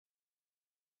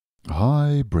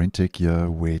Hi, BrenTech here,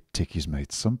 where tech is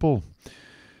made simple.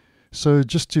 So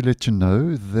just to let you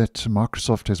know that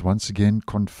Microsoft has once again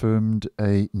confirmed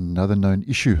another known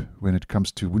issue when it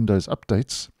comes to Windows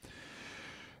updates.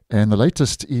 And the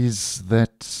latest is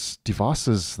that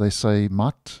devices, they say,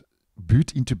 might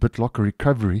boot into BitLocker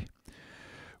recovery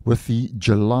with the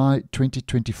July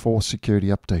 2024 security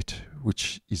update,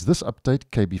 which is this update,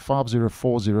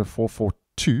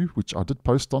 KB5040442, which I did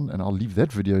post on, and I'll leave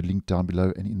that video linked down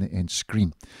below and in the end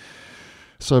screen.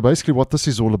 So basically what this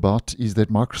is all about is that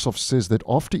Microsoft says that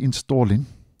after installing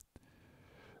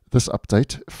this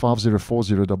update,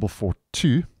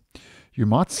 5040442, you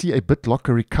might see a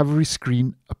BitLocker recovery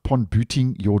screen upon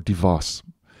booting your device.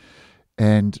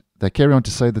 And they carry on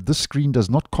to say that this screen does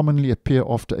not commonly appear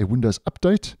after a Windows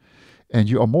update, and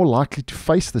you are more likely to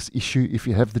face this issue if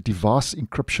you have the device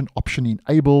encryption option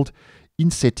enabled in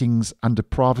settings under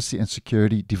privacy and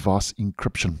security device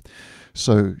encryption.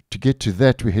 So to get to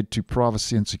that, we head to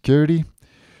privacy and security,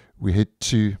 we head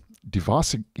to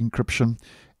device encryption,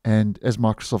 and as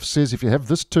Microsoft says, if you have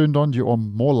this turned on, you are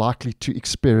more likely to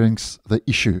experience the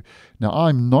issue. Now,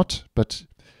 I'm not, but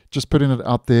just putting it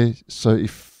out there, so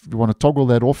if you want to toggle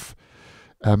that off,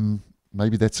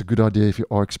 maybe that's a good idea if you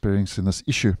are experiencing this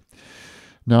issue.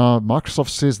 Now, Microsoft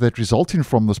says that resulting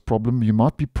from this problem, you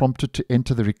might be prompted to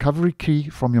enter the recovery key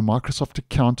from your Microsoft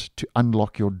account to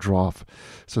unlock your drive.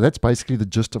 So that's basically the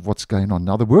gist of what's going on.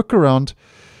 Now, the workaround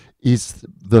is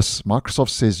this. Microsoft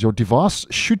says your device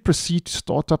should proceed to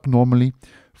start up normally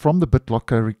from the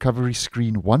BitLocker recovery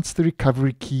screen once the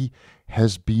recovery key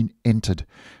has been entered.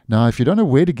 Now, if you don't know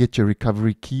where to get your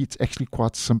recovery key, it's actually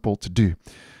quite simple to do.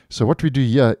 So what we do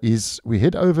here is we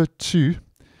head over to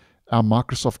our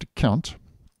Microsoft account.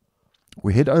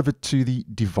 We head over to the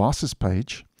devices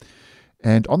page,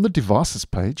 and on the devices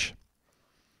page,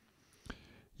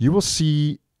 you will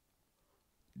see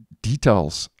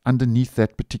details underneath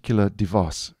that particular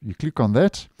device. You click on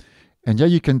that, and here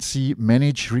you can see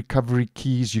manage recovery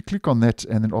keys. You click on that,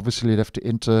 and then obviously you have to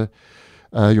enter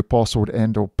your password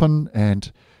and or PIN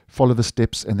and follow the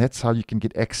steps, and that's how you can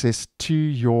get access to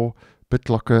your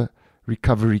BitLocker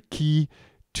recovery key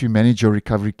to manage your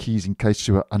recovery keys in case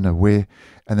you are unaware.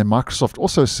 And then Microsoft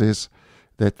also says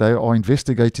that they are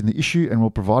investigating the issue and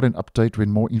will provide an update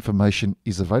when more information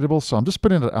is available. So I'm just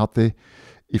putting it out there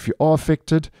if you are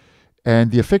affected.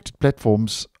 And the affected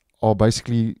platforms are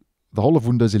basically the whole of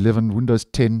Windows 11, Windows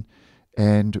 10,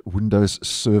 and Windows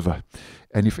Server.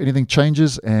 And if anything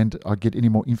changes and I get any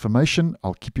more information,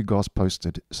 I'll keep you guys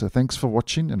posted. So thanks for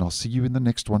watching, and I'll see you in the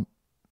next one.